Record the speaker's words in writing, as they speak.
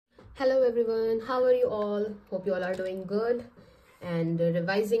Hello everyone, how are you all? Hope you all are doing good and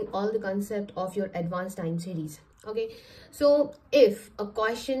revising all the concept of your advanced time series. Okay, so if a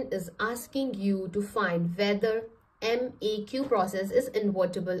question is asking you to find whether MAQ process is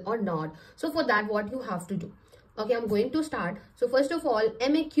invertible or not, so for that what you have to do? Okay, I'm going to start. So first of all,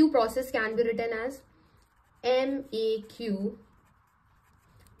 MAQ process can be written as MAQ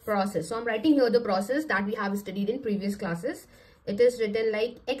process. So I'm writing here the process that we have studied in previous classes. It is written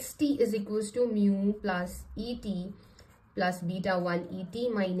like xt is equals to mu plus et plus beta 1 et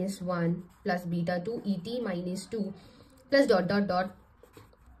minus 1 plus beta 2 et minus 2 plus dot dot dot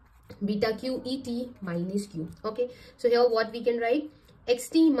beta q et minus q. Okay, so here what we can write,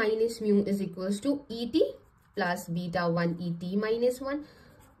 xt minus mu is equals to et plus beta 1 et minus 1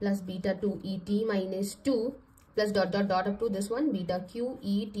 plus beta 2 et minus 2 plus dot dot dot up to this one beta q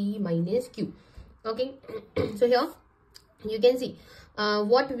et minus q. Okay, so here you can see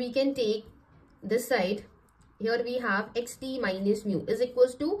what we can take this side. Here we have xt minus mu is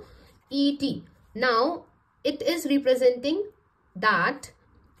equals to et. Now it is representing that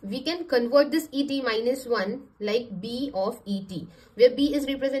we can convert this et minus 1 like b of et, where b is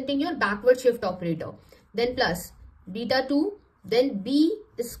representing your backward shift operator, then plus beta 2, then b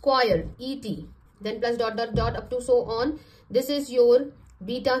square et, then plus dot dot dot up to so on. This is your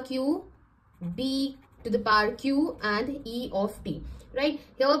beta q, b to the power q and e of t, right?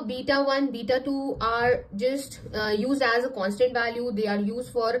 Here beta 1, beta 2 are just used as a constant value. They are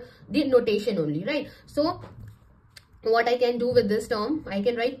used for the notation only, right? So what I can do with this term, I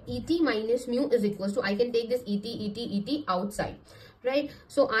can write et minus mu is equals to, I can take this et outside, right?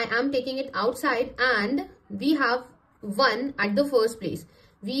 So I am taking it outside and we have 1 at the first place.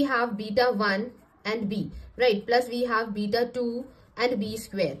 We have beta 1 and b, right? Plus we have beta 2 and b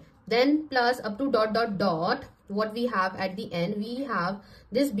square. Then plus up to dot dot dot, what we have at the end, we have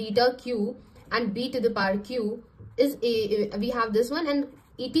this beta q and b to the power q is we have this one and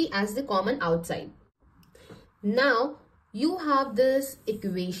et as the common outside. Now you have this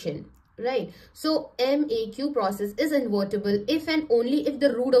equation, right? So MAQ process is invertible if and only if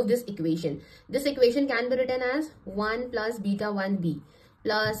the root of this equation can be written as 1 plus beta 1b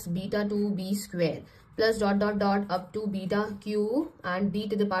plus beta 2b square plus dot dot dot up to beta q and b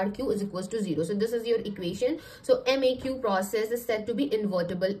to the power q is equals to 0. So this is your equation. So MAQ process is said to be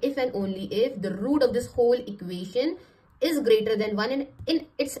invertible if and only if the root of this whole equation is greater than 1 in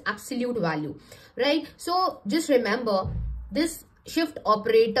its absolute value, right? So just remember, this shift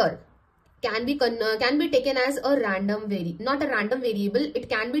operator can be taken as a random not a random variable. It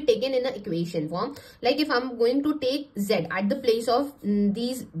can be taken in an equation form. Like if I'm going to take z at the place of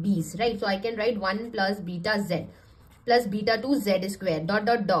these b's, right? So I can write 1 plus beta z plus beta 2 z square dot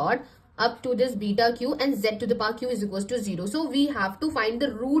dot dot up to this beta q and z to the power q is equals to 0. So we have to find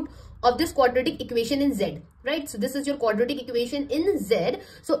the root of this quadratic equation in z, right? So this is your quadratic equation in z.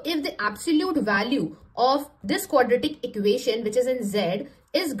 So if the absolute value of this quadratic equation, which is in z,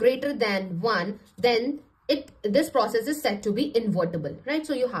 is greater than 1, then this process is said to be invertible, right?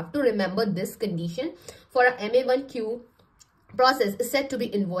 So you have to remember this condition. For a MA1Q process is said to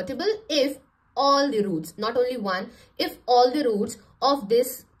be invertible if all the roots, not only one, if all the roots of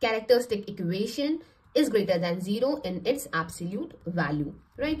this characteristic equation is greater than 0 in its absolute value,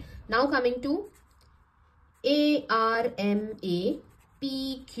 right? Now coming to ARMA-PQ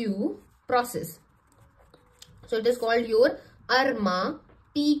process. So it is called your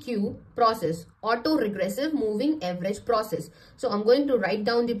ARMA-PQ process, auto-regressive moving average process. So I'm going to write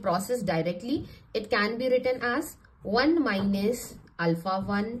down the process directly. It can be written as 1 minus alpha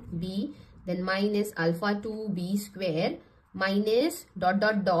 1b, then minus alpha 2b square minus dot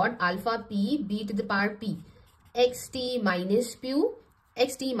dot dot alpha p b to the power p xt minus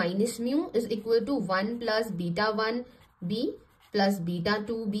mu is equal to 1 plus beta 1 b plus beta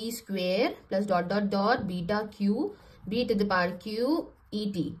 2 b square plus dot dot dot beta q b to the power q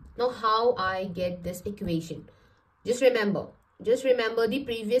et. Now how I get this equation? Just remember the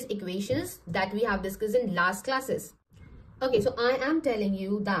previous equations that we have discussed in last classes. Okay, so I am telling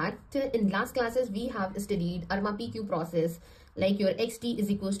you that in last classes we have studied ARMA-PQ process, like your xt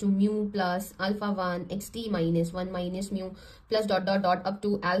is equals to mu plus alpha 1 xt minus 1 minus mu plus dot dot dot up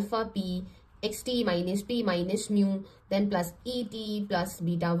to alpha p xt minus p minus mu, then plus et plus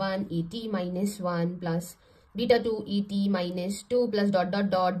beta 1 et minus 1 plus beta 2 et minus 2 plus dot dot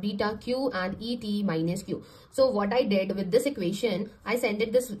dot beta q and et minus q. So what I did with this equation, I sent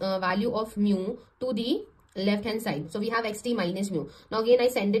it this value of mu to the left hand side. So we have xt minus mu. Now again I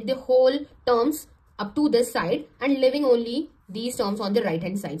send it the whole terms up to this side and leaving only these terms on the right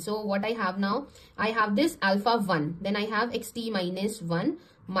hand side. So what I have now, I have this alpha 1, then I have xt minus 1,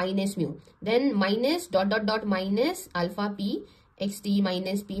 minus mu. Then minus dot dot dot minus alpha p xt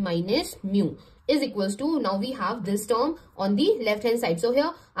minus p minus mu is equals to, now we have this term on the left hand side. So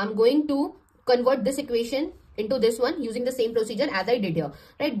here I'm going to convert this equation into this one using the same procedure as I did here,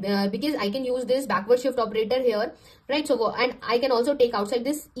 right? Because I can use this backward shift operator here, right? So and I can also take outside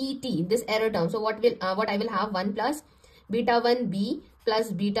this et, this error term. So what I will have 1 plus beta 1 b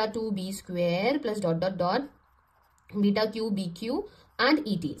plus beta 2 b square plus dot dot dot beta q bq and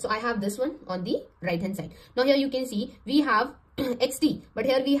et. So I have this one on the right hand side. Now here you can see we have xt, but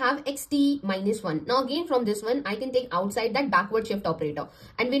here we have xt minus 1. Now again from this one I can take outside that backward shift operator,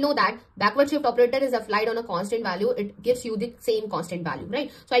 and we know that backward shift operator is applied on a constant value. It gives you the same constant value,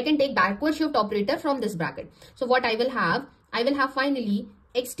 right? So I can take backward shift operator from this bracket. So what I will have finally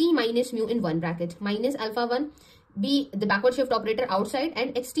xt minus mu in one bracket minus alpha 1 b, the backward shift operator outside,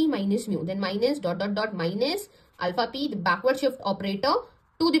 and xt minus mu, then minus dot dot dot minus alpha p, the backward shift operator,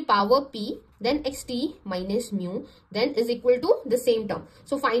 to the power p, then xt minus mu, then is equal to the same term.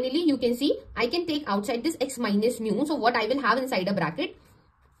 So finally you can see I can take outside this x minus mu. So what I will have inside a bracket,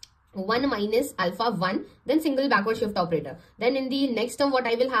 1 minus alpha 1, then single backward shift operator. Then in the next term what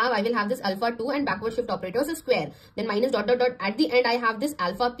I will have this alpha 2 and backward shift operator is a square. Then minus dot dot dot, at the end I have this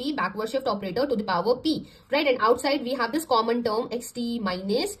alpha p backward shift operator to the power p, right? And outside we have this common term xt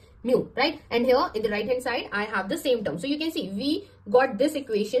minus mu, right? And here in the right hand side I have the same term. So you can see we got this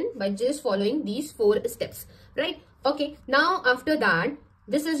equation by just following these 4 steps, right? Okay, now after that,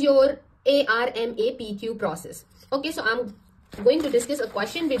 this is your ARMA-PQ process. Okay, so I'm going to discuss a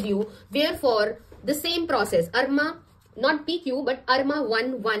question with you where for the same process, ARMA, not PQ but ARMA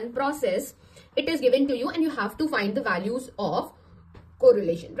 1-1 process, it is given to you and you have to find the values of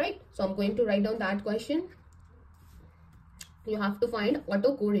correlation, right? So I'm going to write down that question. You have to find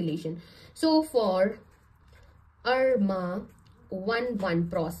autocorrelation. So for ARMA 1-1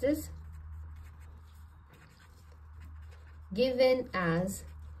 process, given as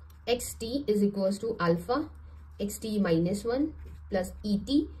xt is equals to alpha xt minus 1 plus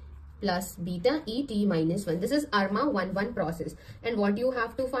et plus beta et minus 1. This is ARMA 1-1 process. And what you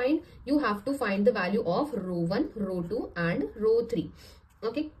have to find? You have to find the value of rho 1, rho 2 and rho 3.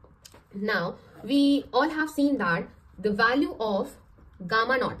 Okay. Now, we all have seen that the value of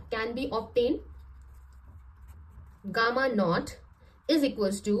gamma naught can be obtained. Gamma naught is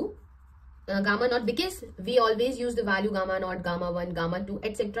equals to gamma naught, because we always use the value gamma naught, gamma 1, gamma 2,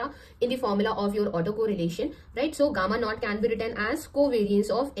 etc. in the formula of your autocorrelation, right? So gamma naught can be written as covariance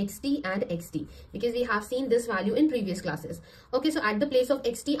of xt and xt, because we have seen this value in previous classes. Okay, so at the place of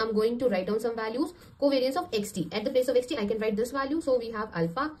xt, I'm going to write down some values. Covariance of xt, at the place of xt, I can write this value. So we have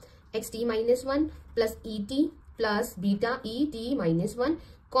alpha xt minus 1 plus et plus beta et minus 1,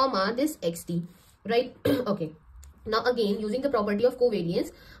 comma this xt, right? Okay. Now again, using the property of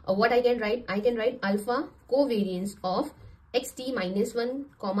covariance, what I can write? I can write alpha covariance of xt minus 1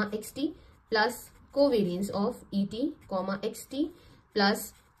 comma xt plus covariance of et comma xt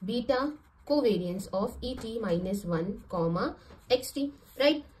plus beta covariance of et minus 1 comma xt,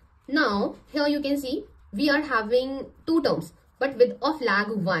 right? Now here you can see we are having two terms but with of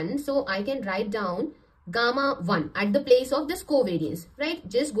lag 1. So I can write down gamma 1 at the place of this covariance, right?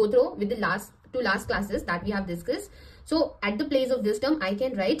 Just go through with the last classes that we have discussed. So at the place of this term I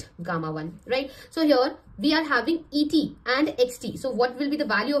can write gamma 1, right? So here we are having et and xt. So what will be the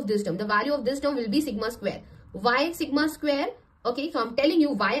value of this term? The value of this term will be sigma square. Why sigma square? Okay, so I'm telling you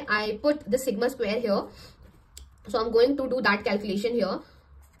why I put the sigma square here. So I'm going to do that calculation here.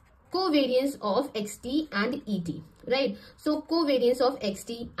 Covariance of xt and et, right? So covariance of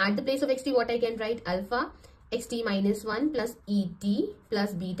xt, at the place of xt what I can write? Alpha xt minus 1 plus et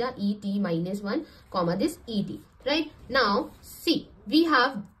plus beta et minus 1 comma this et, right? Now see, we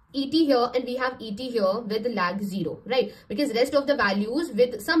have et here and we have et here with lag 0, right? Because rest of the values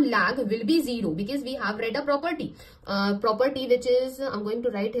with some lag will be 0, because we have read a property which is, I'm going to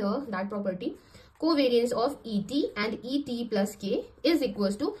write here that property. Covariance of et and et plus k is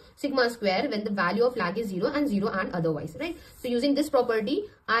equals to sigma square when the value of lag is 0 and otherwise, right? So using this property,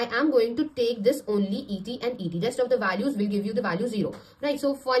 I am going to take this only et and et. Rest of the values will give you the value 0, right?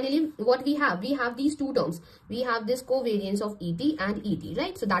 So finally, what we have these two terms. We have this covariance of et and et,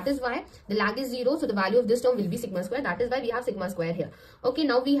 right? So that is why the lag is 0. So the value of this term will be sigma square. That is why we have sigma square here. Okay,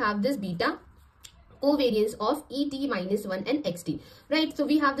 now we have this beta covariance of et minus 1 and xt, right? So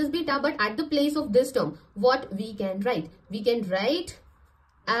we have this beta, but at the place of this term, what we can write? We can write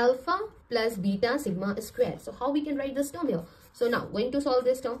alpha plus beta sigma square. So how we can write this term here? So now going to solve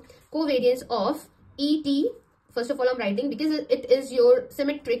this term. Covariance of et, first of all I'm writing because it is your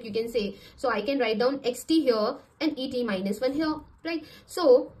symmetric, you can say. So I can write down xt here and et minus 1 here. right?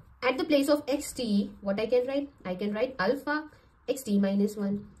 So at the place of xt, what I can write? I can write alpha xt minus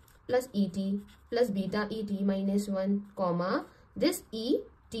 1 plus et plus beta et minus 1 comma this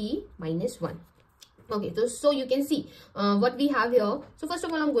et minus 1. Okay, so you can see what we have here. So first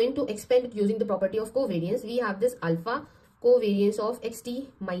of all, I'm going to expand it using the property of covariance. We have this alpha covariance of xt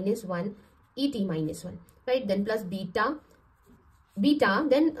minus 1 et minus 1, right? Then plus beta,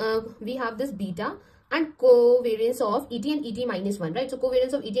 then we have this beta and covariance of et and et minus 1, right? So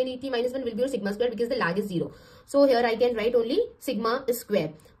covariance of et and et minus 1 will be your sigma square because the lag is 0. So here I can write only sigma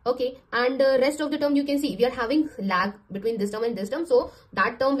square. Okay, and rest of the term you can see we are having lag between this term and this term, so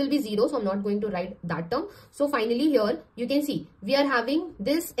that term will be 0, so I'm not going to write that term. So finally here you can see we are having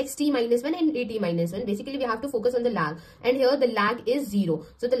this xt minus 1 and et minus 1. Basically we have to focus on the lag, and here the lag is 0,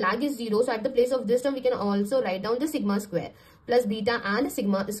 so the lag is 0. So at the place of this term we can also write down the sigma square plus beta and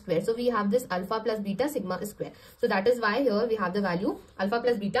sigma square. So we have this alpha plus beta sigma square. So that is why here we have the value alpha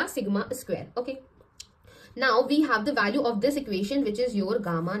plus beta sigma square. Okay, now we have the value of this equation, which is your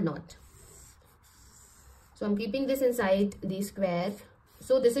gamma naught. So I'm keeping this inside the square.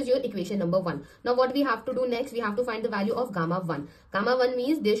 So this is your equation number 1. Now what we have to do next, we have to find the value of gamma 1. Gamma 1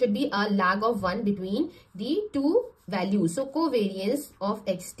 means there should be a lag of 1 between the two values. So covariance of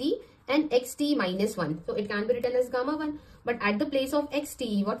xt and xt minus 1. So it can be written as gamma 1. But at the place of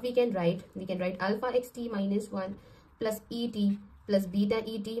xt, what we can write? We can write alpha xt minus 1 plus et plus beta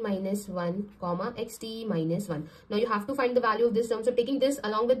et minus 1 comma xt minus 1. Now you have to find the value of this term. So taking this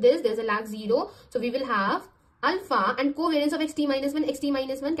along with this, there's a lag 0. So we will have alpha, and covariance of xt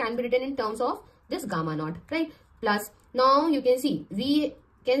minus 1 can be written in terms of this gamma naught, right? Plus, now you can see, we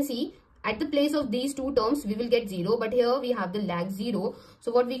can see at the place of these two terms we will get 0, but here we have the lag 0.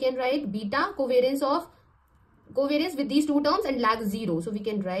 So what we can write? Beta covariance with these two terms and lag 0. So we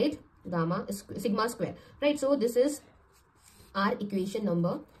can write gamma sigma square, right? So this is our equation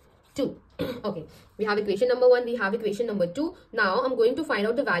number 2. Okay, we have equation number 1, we have equation number 2. Now I'm going to find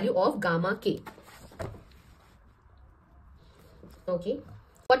out the value of gamma k. Okay,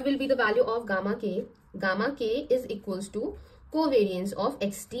 what will be the value of gamma k? Gamma k is equals to covariance of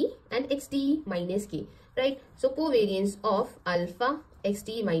xt and xt minus k, right? So covariance of alpha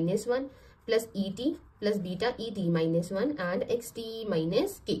xt minus 1 plus et plus beta et minus 1 and xt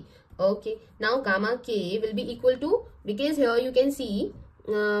minus k. Okay, now gamma k will be equal to, because here you can see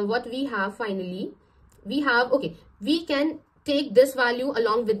what we have finally. We have, okay, we can take this value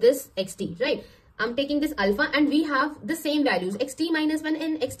along with this xt, right? I'm taking this alpha and we have the same values, xt minus 1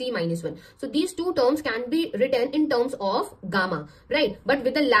 and xt minus 1. So these two terms can be written in terms of gamma, right? But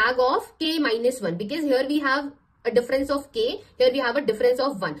with a lag of k minus 1, because here we have a difference of k, here we have a difference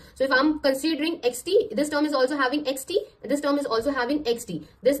of 1. So if I'm considering xt, this term is also having xt, this term is also having xt.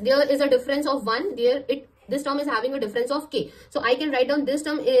 There is a difference of 1, this term is having a difference of k. So I can write down this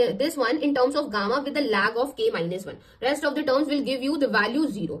term, this one in terms of gamma with the lag of k minus 1. Rest of the terms will give you the value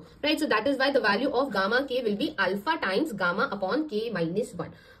 0, right? So that is why the value of gamma k will be alpha times gamma upon k minus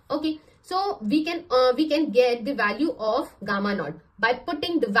 1. Okay, so we can get the value of gamma naught by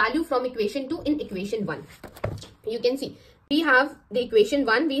putting the value from equation 2 in equation 1. You can see we have the equation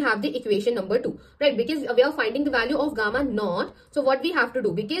 1, we have the equation number 2, right? Because we are finding the value of gamma naught. So what we have to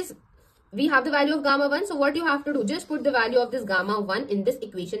do, because we have the value of gamma 1, so what you have to do, just put the value of this gamma 1 in this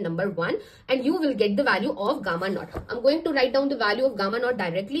equation number 1 and you will get the value of gamma naught. I'm going to write down the value of gamma naught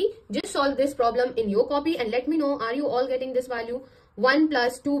directly. Just solve this problem in your copy and let me know, are you all getting this value? 1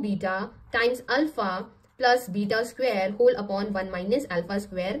 plus 2 beta times alpha plus beta square whole upon 1 minus alpha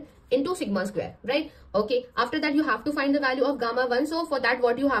square into sigma square, right? Okay, after that you have to find the value of gamma 1. So for that,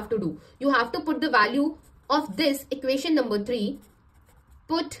 what you have to do, you have to put the value of this equation number 3,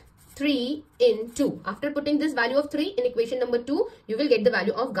 put 3 in 2. After putting this value of 3 in equation number 2, you will get the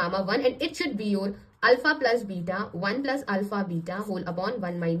value of gamma 1 and it should be your alpha plus beta 1 plus alpha beta whole upon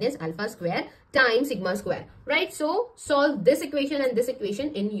 1 minus alpha square times sigma square, right? So solve this equation and this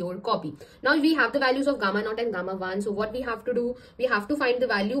equation in your copy. Now we have the values of gamma naught and gamma 1. So what we have to do, we have to find the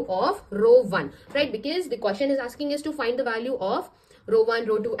value of rho 1, right? Because the question is asking us to find the value of rho 1,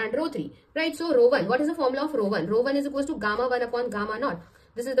 rho 2 and rho 3, right? So rho 1, what is the formula of rho 1? Rho 1 is equals to gamma 1 upon gamma naught.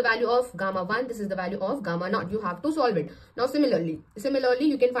 This is the value of gamma 1. This is the value of gamma naught. You have to solve it. Now similarly,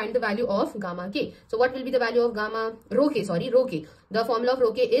 you can find the value of gamma k. So what will be the value of rho k? The formula of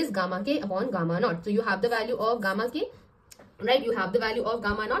rho k is gamma k upon gamma naught. So you have the value of gamma k, right? You have the value of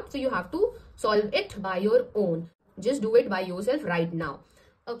gamma naught. So you have to solve it by your own. Just do it by yourself right now.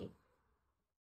 Okay.